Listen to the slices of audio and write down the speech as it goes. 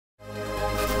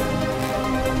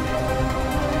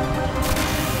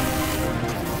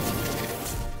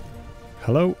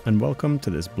Hello and welcome to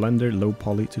this Blender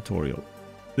LowPoly tutorial.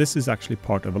 This is actually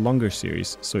part of a longer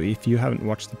series, so if you haven't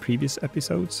watched the previous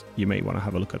episodes, you may want to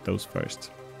have a look at those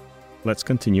first. Let's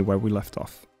continue where we left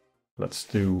off. Let's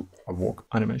do a walk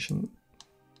animation.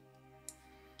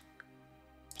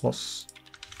 Plus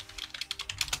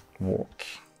walk.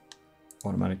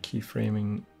 Automatic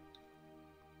keyframing.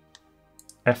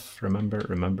 F,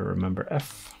 remember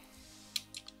F.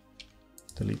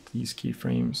 Delete these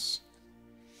keyframes.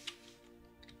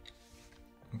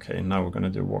 Okay, now we're going to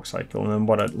do walk cycle. And then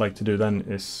what I'd like to do then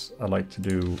is I like to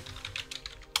do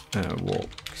walk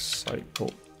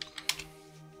cycle.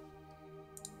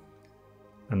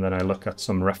 And then I look at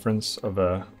some reference of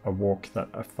a walk that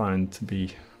I find to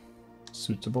be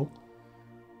suitable.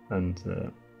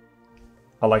 And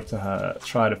I like to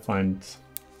try to find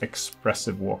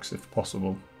expressive walks if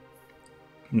possible.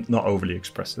 Not overly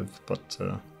expressive, but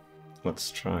let's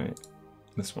try.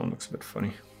 This one looks a bit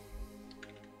funny.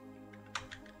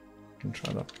 Can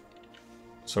try that.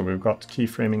 So we've got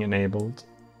keyframing enabled.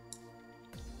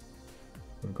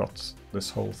 We've got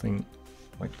this whole thing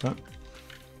like that.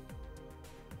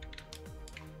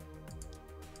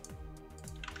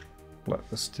 Let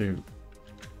us do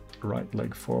right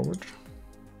leg forward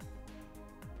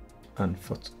and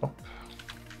foot up.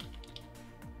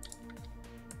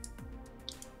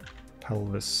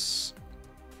 Pelvis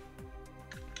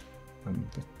and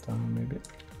a bit down maybe.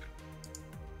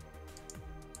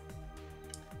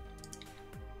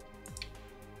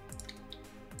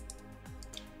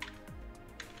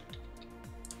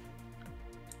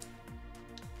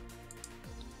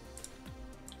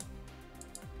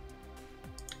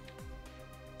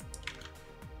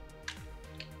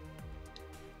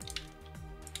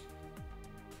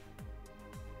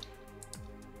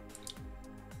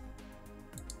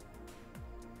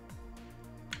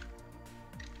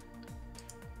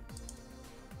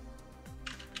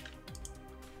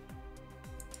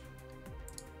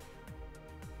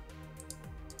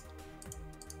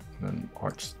 Then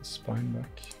arch the spine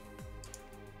back.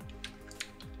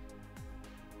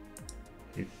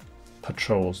 He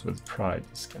patrols with pride,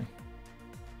 this guy.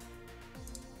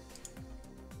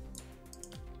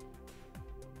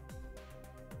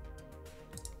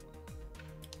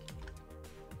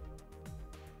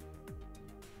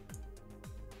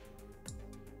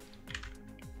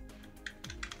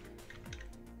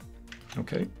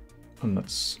 Okay, and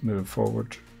let's move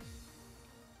forward.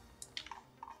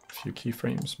 Few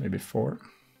keyframes, maybe 4.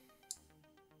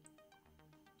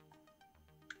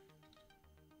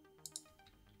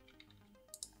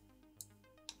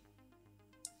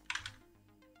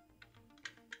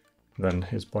 Then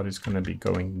his body's going to be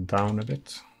going down a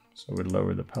bit, so we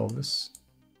lower the pelvis.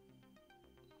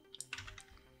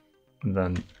 And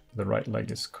then the right leg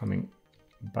is coming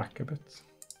back a bit.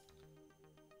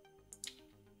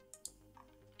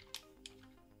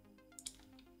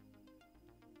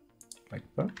 Like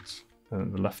that,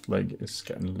 and the left leg is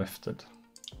getting lifted.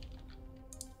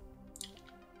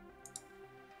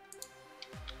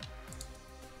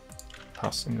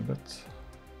 Passing a bit.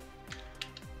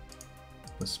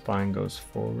 The spine goes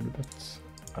forward a bit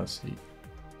as he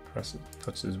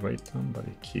puts his weight down, but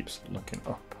he keeps looking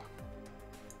up.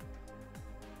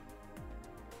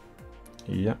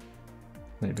 Yeah,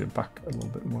 maybe back a little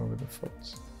bit more with the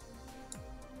foot.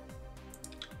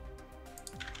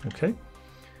 Okay.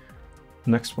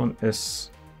 Next one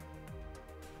is,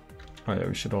 oh yeah,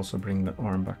 we should also bring the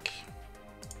arm back.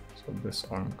 So this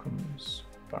arm comes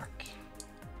back,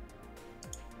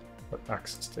 but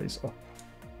axis stays up.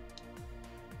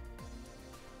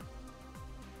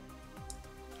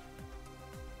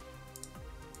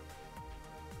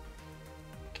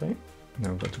 Okay,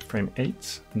 now go to frame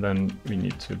 8, and then we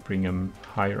need to bring him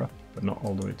higher up, but not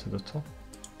all the way to the top.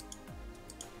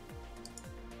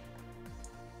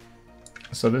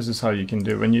 So this is how you can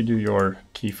do, when you do your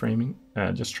keyframing,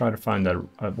 just try to find a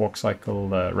walk cycle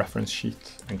reference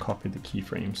sheet and copy the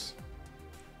keyframes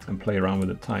and play around with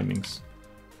the timings.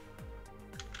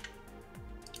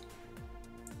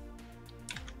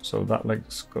 So that leg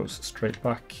goes straight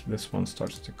back, this one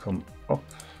starts to come up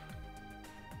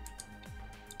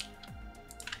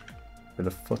with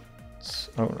a foot,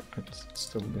 oh, it's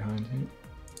still behind here.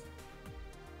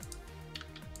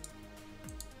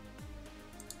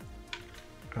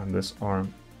 And this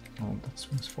arm, oh, that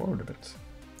swings forward a bit.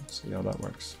 Let's see how that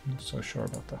works. I'm not so sure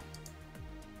about that.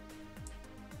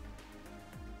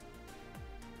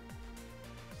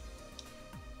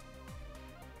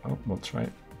 Oh, we'll try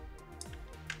it.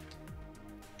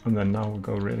 And then now we'll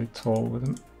go really tall with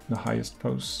him, the highest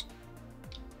pose.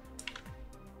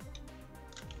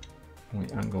 And we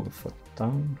angle the foot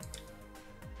down,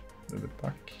 move it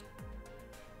back.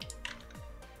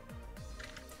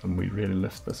 And we really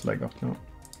lift this leg up now.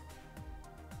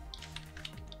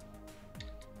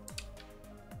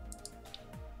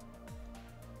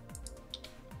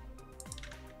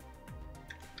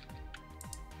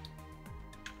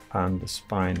 And the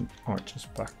spine arches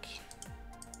back.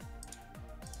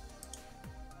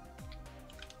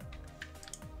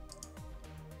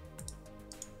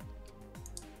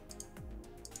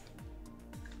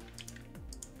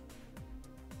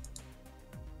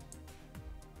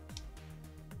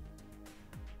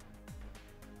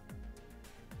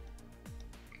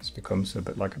 This becomes a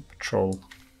bit like a patrol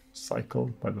cycle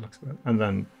by the looks of it. And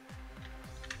then,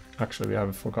 actually we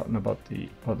haven't forgotten about the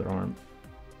other arm.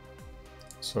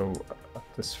 So at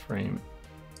this frame,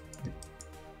 the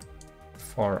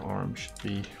far arm should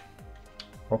be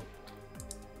up.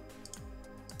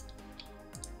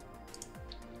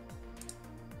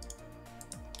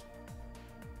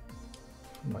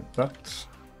 Like that.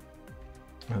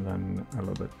 And then a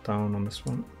little bit down on this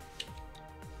one.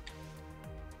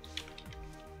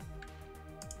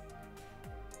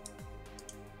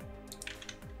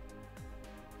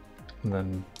 And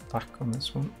then back on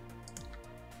this one.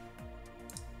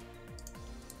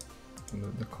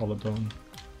 And the collarbone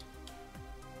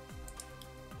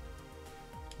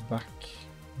back.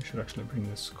 We should actually bring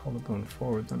this collarbone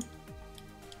forward then.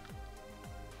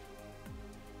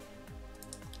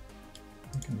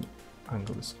 We can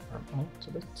angle this arm out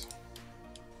a bit.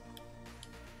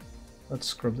 Let's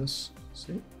scrub this,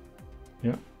 see?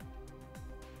 Yeah.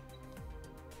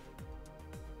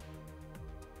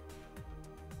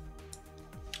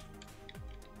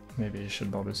 Maybe you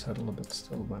should bob his head a little bit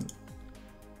still then.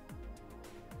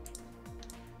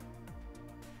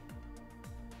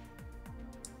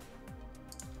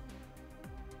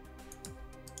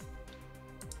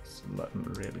 So let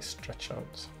him really stretch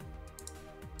out.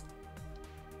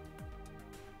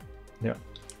 Yeah.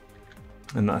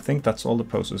 And I think that's all the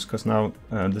poses, because now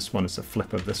this one is a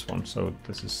flip of this one, so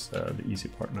this is the easy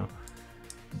part now.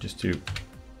 Just do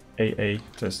AA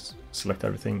to select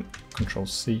everything, Control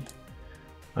C.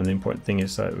 And the important thing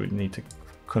is that we need to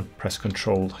press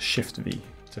Control Shift V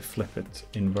to flip it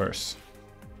inverse.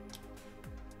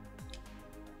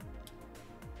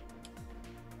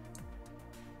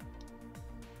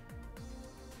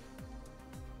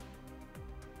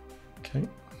 Okay,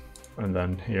 and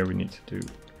then here we need to do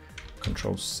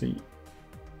Control C.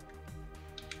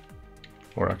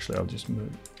 Or actually I'll just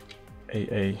move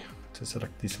AA to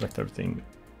deselect everything.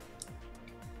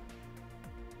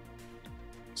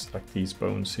 Select these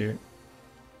bones here.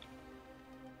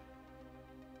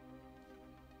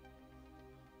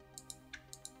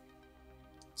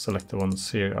 Select the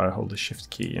ones here. I hold the Shift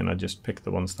key and I just pick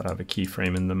the ones that have a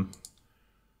keyframe in them.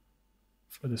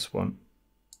 For this one,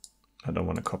 I don't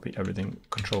want to copy everything.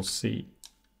 Control C,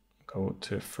 go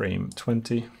to frame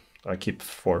 20. I keep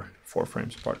four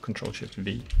frames apart. Control Shift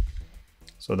V.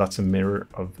 So that's a mirror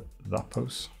of that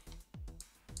pose.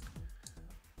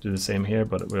 Do the same here,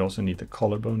 but we also need the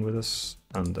collarbone with us,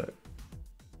 and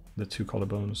the two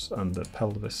collarbones, and the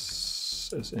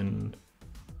pelvis is in.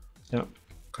 Yeah,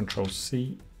 Control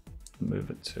C,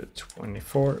 move it to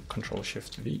 24, Control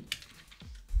Shift V.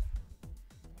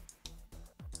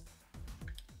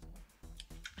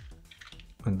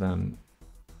 And then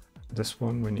this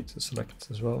one we need to select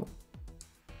as well.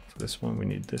 For this one we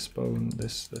need this bone,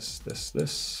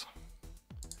 this.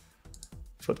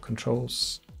 Foot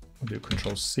controls. We'll do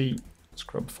Control C,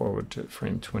 scrub forward to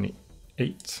frame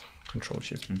 28, Control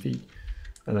Shift V,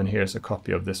 and then here's a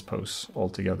copy of this pose all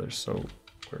together. So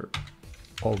we're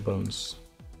all bones,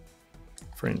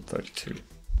 frame 32,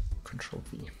 Control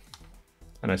V.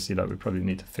 And I see that we probably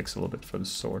need to fix a little bit for the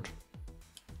sword.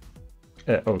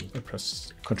 I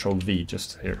press Control V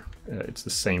just here. It's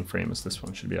the same frame as this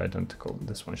one, should be identical.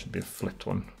 This one should be a flipped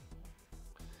one.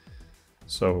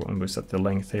 So, and we set the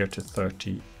length here to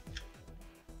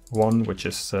 31, which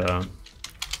is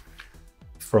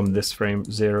from this frame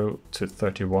 0 to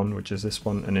 31, which is this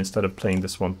one. And instead of playing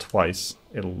this one twice,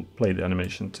 it'll play the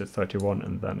animation to 31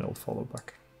 and then it'll follow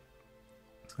back.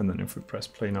 And then if we press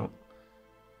play now.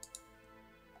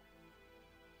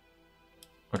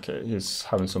 Okay, he's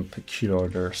having some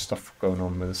peculiar stuff going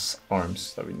on with his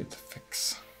arms that we need to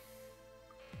fix.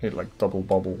 He like double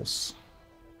bubbles.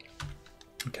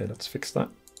 Okay, let's fix that.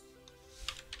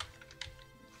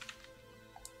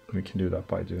 We can do that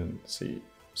by doing C.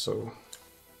 So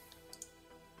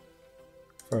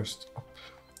first up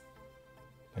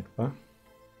like that.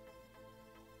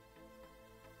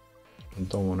 And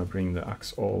don't want to bring the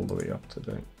axe all the way up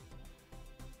today.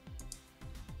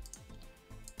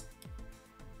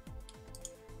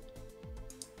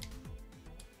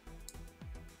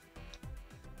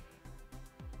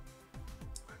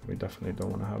 we definitely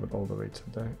don't want to have it all the way to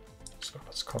there. So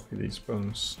let's copy these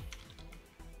bones.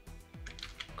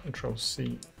 Control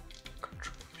C,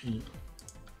 Control V.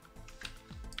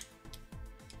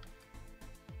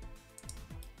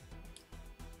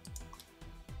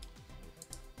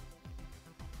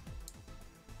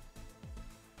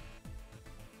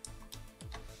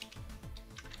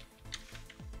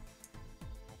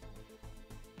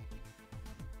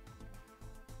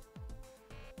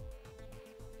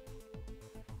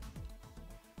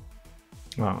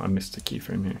 Wow, I missed the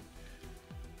keyframe here.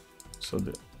 So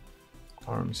the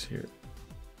arms here.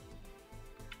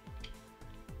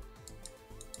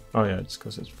 Oh yeah, it's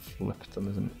because it flipped them,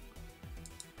 isn't it?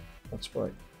 That's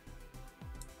why.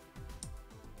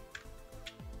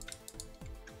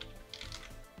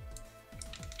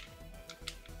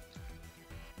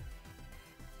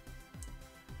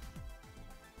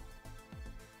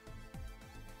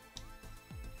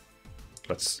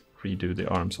 Let's redo the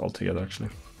arms altogether actually.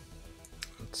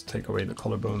 Let's take away the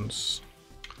collarbones.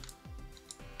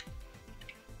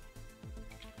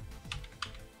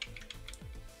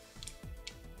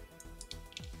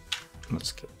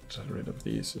 Let's get rid of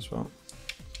these as well.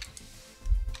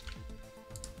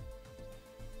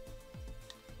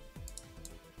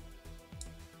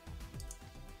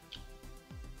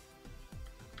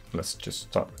 Let's just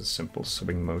start with simple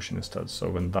swing motion instead. So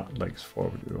when that leg's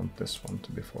forward, we want this one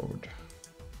to be forward.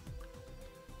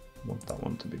 We want that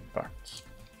one to be back.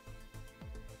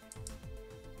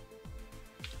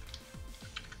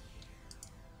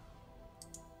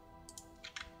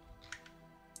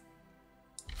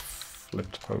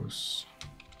 Flipped pose.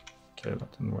 Okay,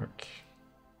 that didn't work.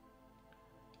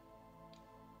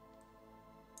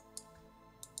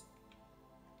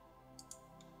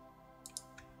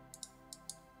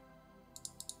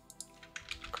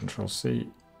 Control C,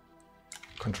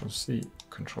 Control C,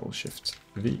 Control Shift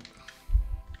V.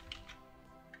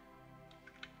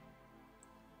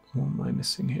 What am I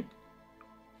missing here?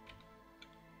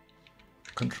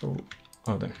 Control,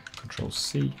 oh there, Control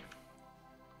C,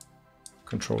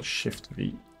 Control Shift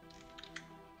V,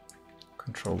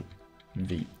 Control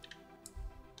V.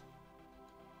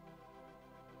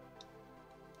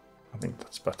 I think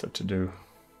that's better to do.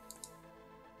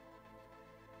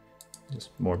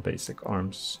 Just more basic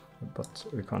arms, but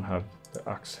we can't have the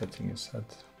axe hitting his head.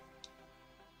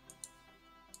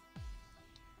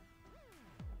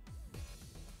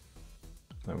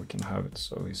 Now we can have it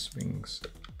so he swings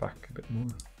back a bit more.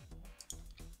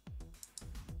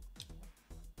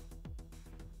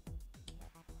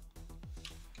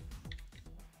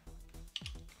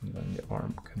 And then the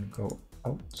arm can go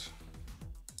out.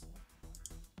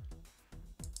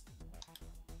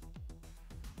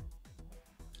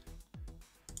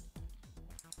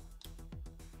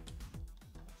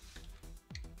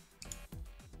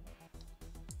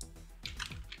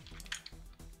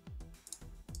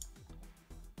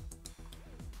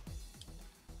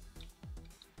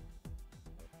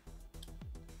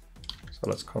 So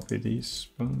let's copy these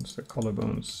bones, the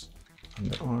collarbones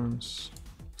and the arms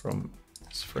from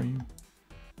this frame.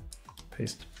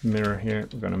 Paste mirror here.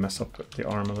 We're going to mess up the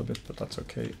arm a little bit, but that's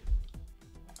okay. And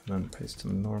then paste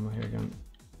them normal here again.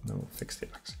 And then we'll fix the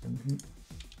axe again here.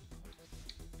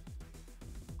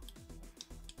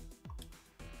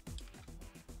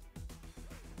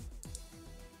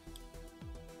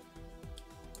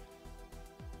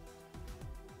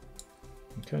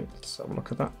 Okay, let's have a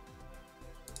look at that.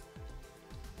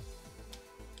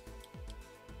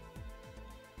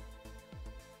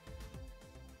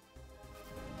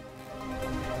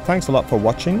 Thanks a lot for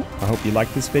watching. I hope you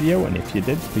liked this video, and if you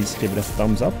did, please give it a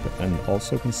thumbs up and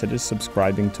also consider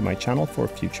subscribing to my channel for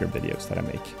future videos that I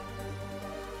make.